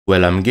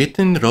While I'm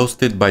getting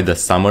roasted by the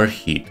summer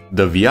heat,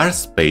 the VR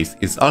space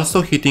is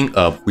also heating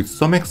up with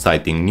some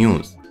exciting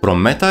news.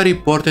 From Meta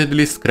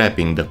reportedly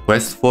scrapping the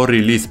Quest 4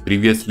 release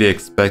previously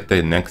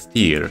expected next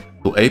year,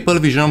 to Apple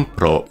Vision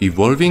Pro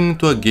evolving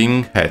into a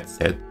gaming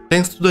headset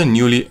thanks to the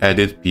newly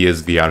added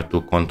PSVR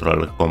 2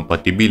 controller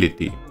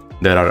compatibility.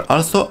 There are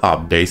also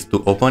updates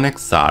to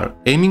OpenXR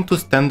aiming to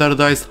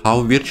standardize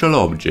how virtual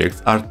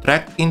objects are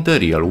tracked in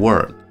the real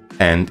world.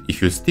 And if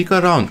you stick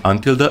around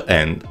until the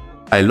end,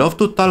 I love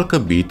to talk a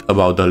bit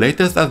about the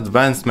latest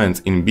advancements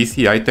in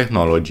BCI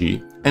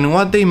technology and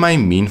what they might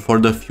mean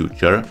for the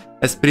future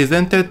as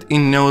presented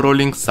in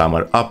Neuralink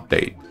summer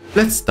update.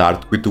 Let's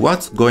start with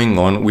what's going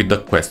on with the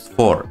Quest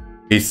 4.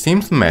 It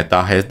seems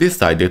Meta has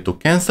decided to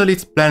cancel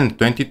its planned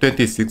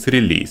 2026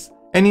 release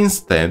and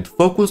instead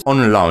focus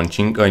on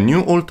launching a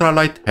new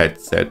ultralight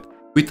headset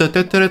with a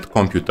tethered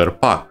computer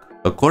pack.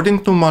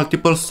 According to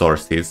multiple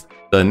sources,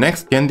 the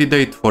next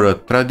candidate for a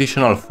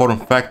traditional form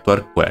factor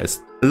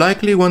Quest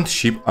likely won't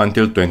ship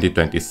until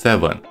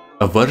 2027.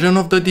 A version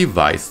of the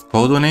device,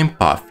 codenamed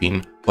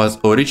Puffin, was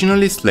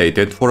originally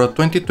slated for a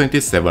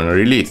 2027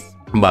 release,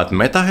 but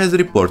Meta has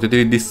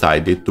reportedly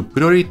decided to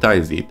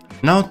prioritize it,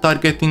 now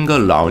targeting a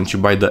launch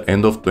by the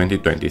end of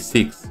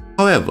 2026.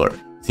 However,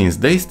 since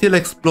they're still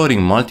exploring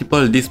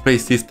multiple display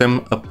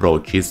system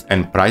approaches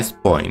and price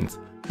points,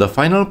 the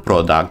final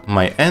product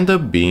might end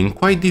up being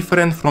quite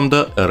different from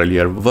the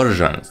earlier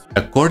versions.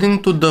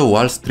 According to the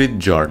Wall Street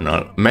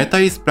Journal, Meta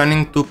is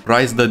planning to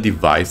price the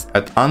device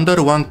at under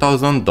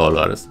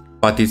 $1,000,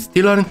 but it's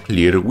still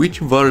unclear which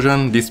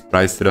version this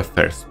price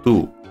refers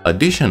to.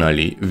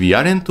 Additionally,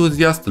 VR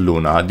enthusiast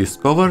Luna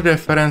discovered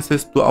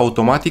references to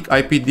automatic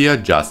IPD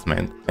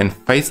adjustment and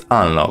face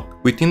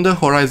unlock within the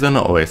Horizon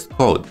OS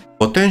code,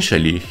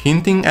 potentially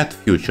hinting at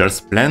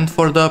features planned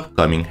for the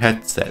upcoming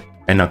headset.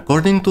 And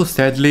according to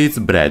Sadleitz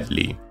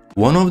Bradley,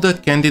 one of the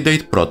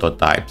candidate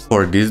prototypes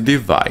for this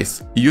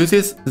device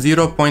uses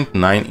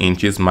 0.9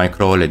 inches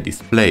micro-OLED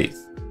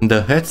displays.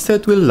 The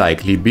headset will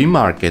likely be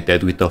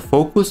marketed with a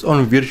focus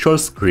on virtual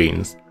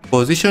screens,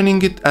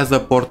 positioning it as a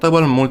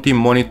portable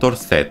multi-monitor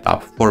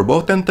setup for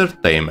both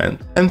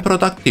entertainment and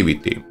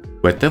productivity.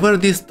 Whether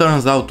this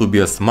turns out to be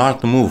a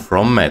smart move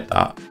from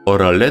Meta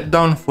or a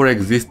letdown for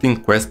existing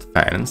Quest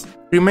fans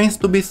remains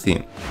to be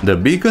seen. The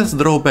biggest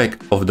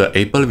drawback of the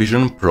Apple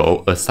Vision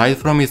Pro, aside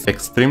from its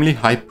extremely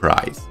high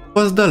price,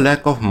 was the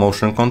lack of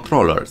motion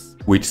controllers,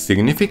 which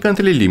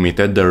significantly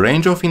limited the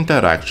range of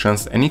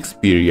interactions and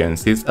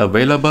experiences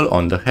available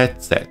on the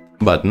headset.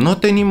 But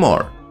not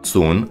anymore.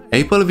 Soon,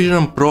 Apple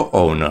Vision Pro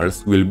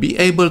owners will be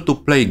able to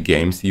play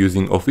games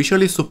using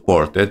officially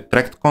supported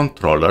tracked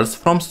controllers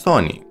from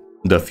Sony.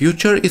 The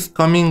future is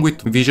coming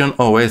with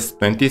visionOS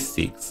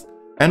 26,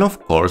 and of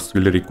course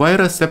will require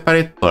a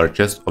separate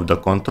purchase of the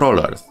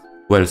controllers.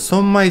 While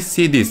some might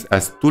see this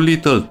as too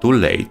little too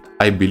late,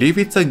 I believe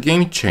it's a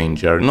game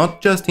changer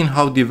not just in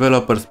how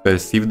developers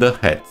perceive the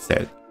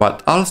headset,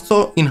 but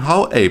also in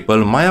how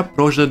Apple might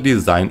approach the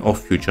design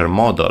of future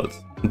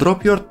models.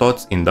 Drop your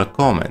thoughts in the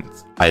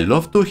comments. I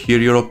love to hear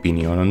your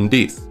opinion on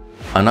this.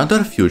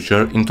 Another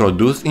feature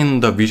introduced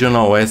in the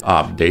visionOS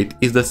update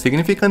is the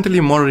significantly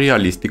more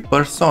realistic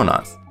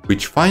personas,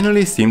 which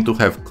finally seem to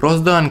have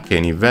crossed the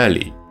uncanny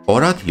valley,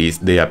 or at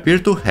least they appear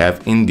to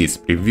have in this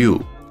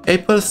preview.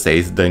 Apple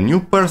says the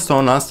new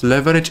personas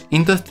leverage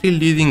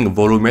industry-leading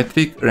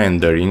volumetric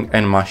rendering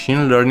and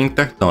machine learning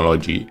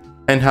technology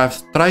and have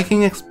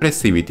striking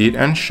expressivity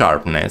and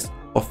sharpness,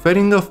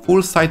 offering a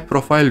full side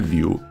profile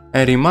view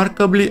and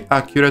remarkably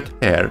accurate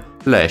hair,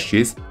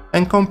 lashes,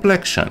 and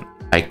complexion.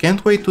 I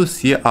can't wait to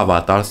see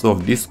avatars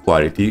of this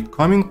quality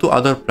coming to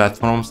other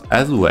platforms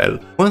as well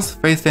once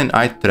face and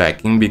eye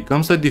tracking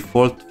becomes a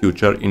default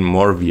feature in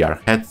more VR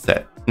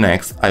headsets.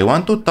 Next, I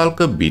want to talk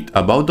a bit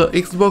about the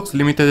Xbox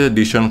Limited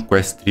Edition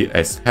Quest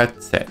 3S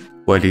headset.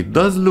 While it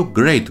does look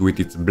great with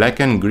its black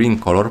and green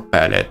color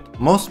palette,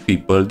 most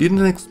people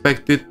didn't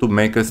expect it to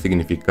make a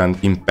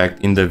significant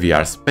impact in the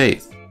VR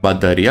space. But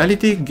the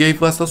reality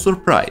gave us a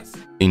surprise.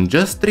 In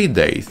just 3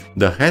 days,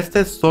 the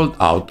headset sold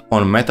out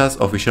on Meta's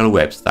official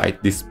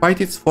website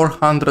despite its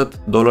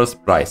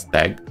 $400 price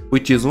tag,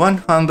 which is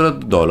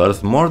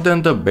 $100 more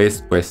than the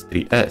base Quest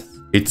 3S.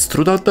 It's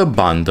true that the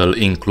bundle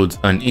includes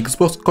an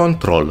Xbox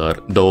controller,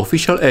 the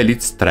official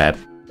Elite strap,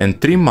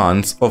 and 3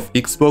 months of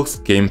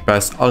Xbox Game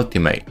Pass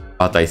Ultimate,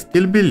 but I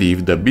still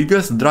believe the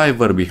biggest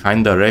driver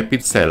behind the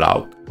rapid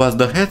sellout was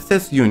the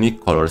headset's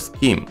unique color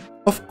scheme.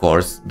 Of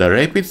course, the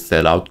rapid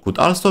sellout could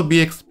also be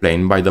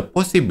explained by the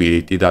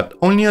possibility that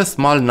only a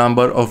small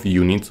number of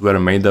units were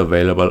made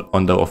available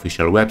on the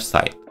official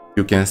website.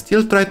 You can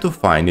still try to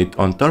find it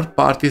on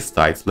third-party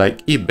sites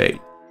like eBay,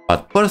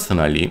 but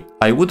personally,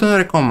 I wouldn't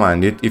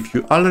recommend it if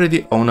you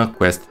already own a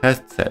Quest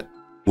headset.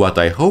 What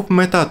I hope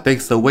Meta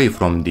takes away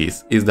from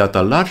this is that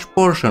a large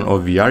portion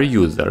of VR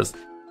users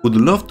would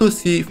love to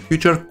see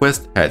future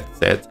Quest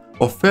headsets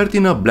offered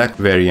in a black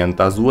variant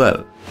as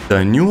well.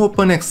 The new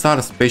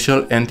OpenXR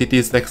Spatial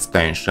Entities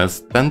Extensions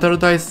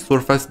standardize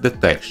surface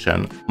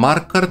detection,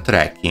 marker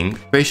tracking,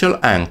 facial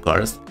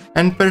anchors,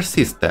 and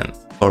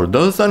persistence. For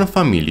those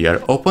unfamiliar,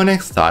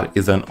 OpenXR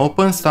is an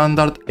open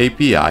standard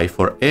API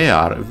for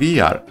AR,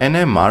 VR, and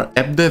MR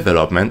app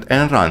development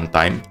and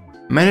runtime,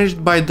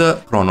 managed by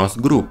the Kronos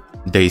Group.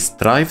 They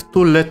strive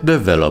to let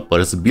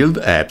developers build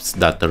apps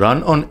that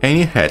run on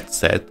any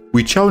headset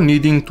without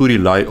needing to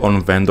rely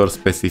on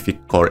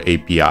vendor-specific core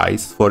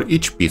APIs for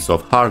each piece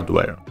of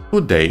hardware.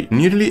 Today,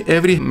 nearly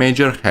every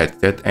major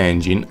headset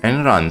engine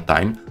and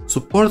runtime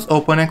supports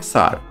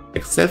OpenXR,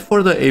 except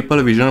for the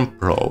Apple Vision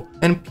Pro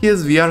and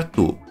PSVR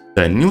 2.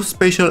 The new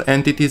Spatial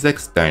Entities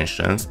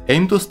Extensions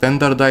aim to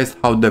standardize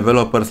how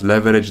developers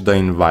leverage the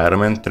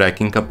environment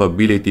tracking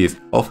capabilities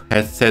of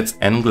headsets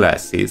and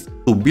glasses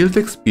to build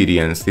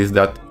experiences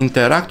that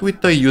interact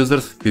with the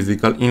user's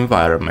physical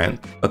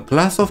environment, a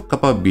class of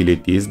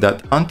capabilities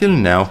that until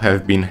now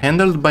have been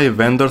handled by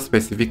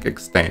vendor-specific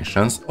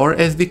extensions or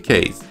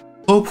SDKs.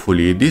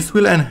 Hopefully, this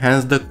will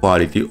enhance the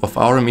quality of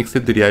our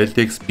mixed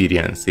reality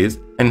experiences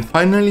and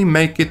finally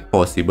make it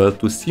possible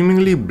to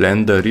seemingly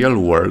blend the real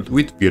world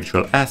with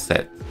virtual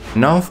assets.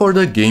 Now for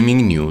the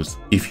gaming news.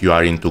 If you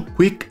are into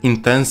quick,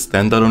 intense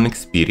standalone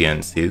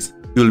experiences,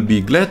 you'll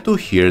be glad to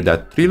hear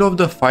that Thrill of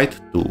the Fight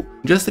 2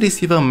 just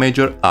received a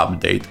major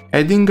update,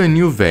 adding a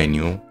new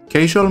venue,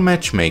 casual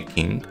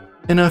matchmaking,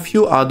 and a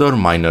few other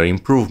minor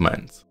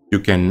improvements. You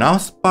can now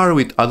spar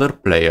with other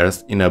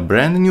players in a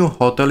brand new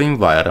hotel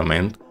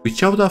environment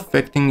without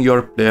affecting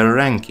your player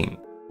ranking,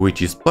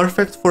 which is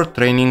perfect for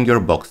training your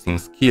boxing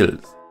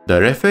skills. The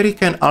referee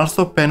can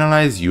also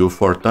penalize you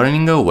for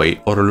turning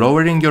away or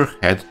lowering your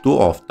head too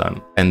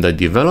often, and the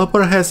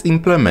developer has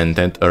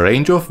implemented a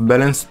range of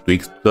balance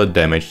tweaks to the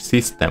damage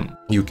system.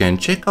 You can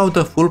check out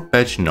the full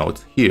patch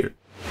notes here.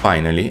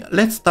 Finally,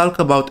 let's talk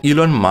about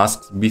Elon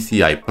Musk's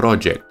BCI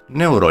project,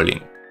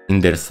 Neuralink. In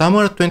their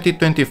summer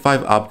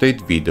 2025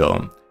 update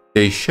video,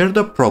 they shared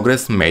the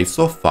progress made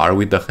so far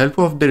with the help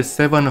of their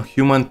 7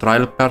 human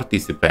trial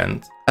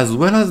participants, as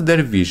well as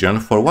their vision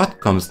for what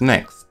comes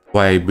next.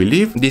 Why I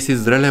believe this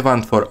is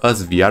relevant for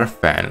us VR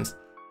fans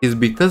is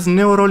because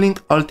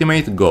Neuralink's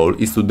ultimate goal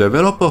is to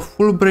develop a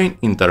full brain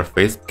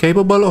interface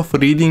capable of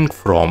reading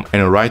from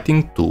and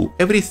writing to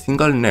every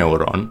single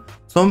neuron,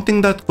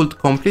 something that could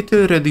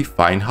completely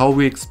redefine how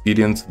we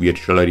experience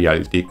virtual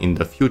reality in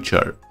the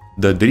future.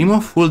 The dream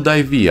of full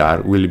dive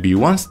VR will be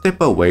one step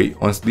away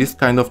once this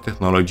kind of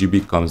technology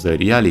becomes a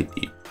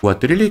reality.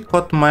 What really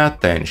caught my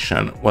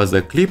attention was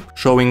a clip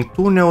showing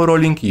 2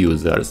 Neuralink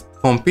users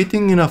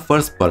competing in a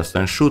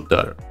first-person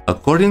shooter.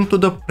 According to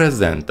the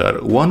presenter,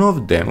 one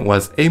of them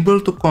was able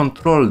to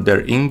control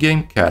their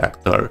in-game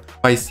character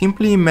by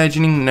simply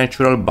imagining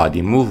natural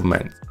body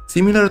movements,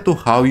 similar to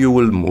how you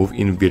will move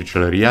in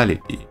virtual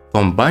reality.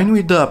 Combined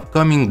with the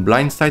upcoming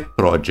Blind Sight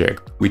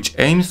project, which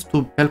aims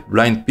to help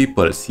blind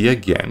people see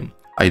again,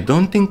 I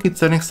don't think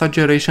it's an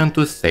exaggeration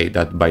to say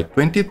that by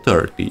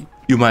 2030,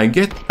 you might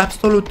get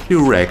absolutely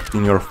wrecked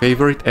in your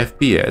favorite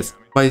FPS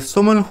by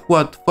someone who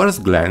at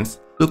first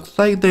glance looks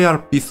like they are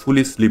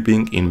peacefully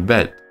sleeping in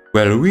bed.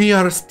 Well, we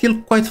are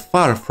still quite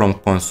far from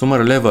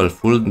consumer level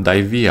full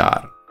dive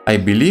VR. I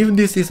believe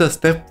this is a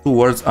step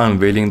towards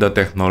unveiling the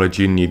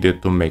technology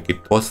needed to make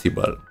it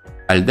possible.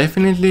 I'll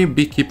definitely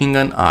be keeping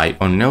an eye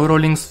on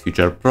Neuralink's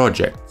future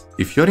projects.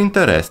 If you're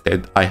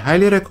interested, I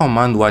highly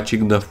recommend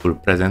watching the full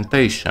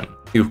presentation.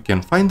 You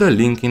can find the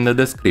link in the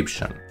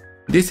description.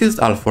 This is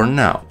all for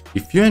now.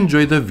 If you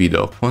enjoyed the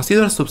video,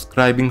 consider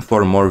subscribing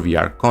for more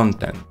VR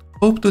content.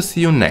 Hope to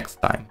see you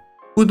next time.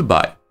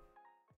 Goodbye.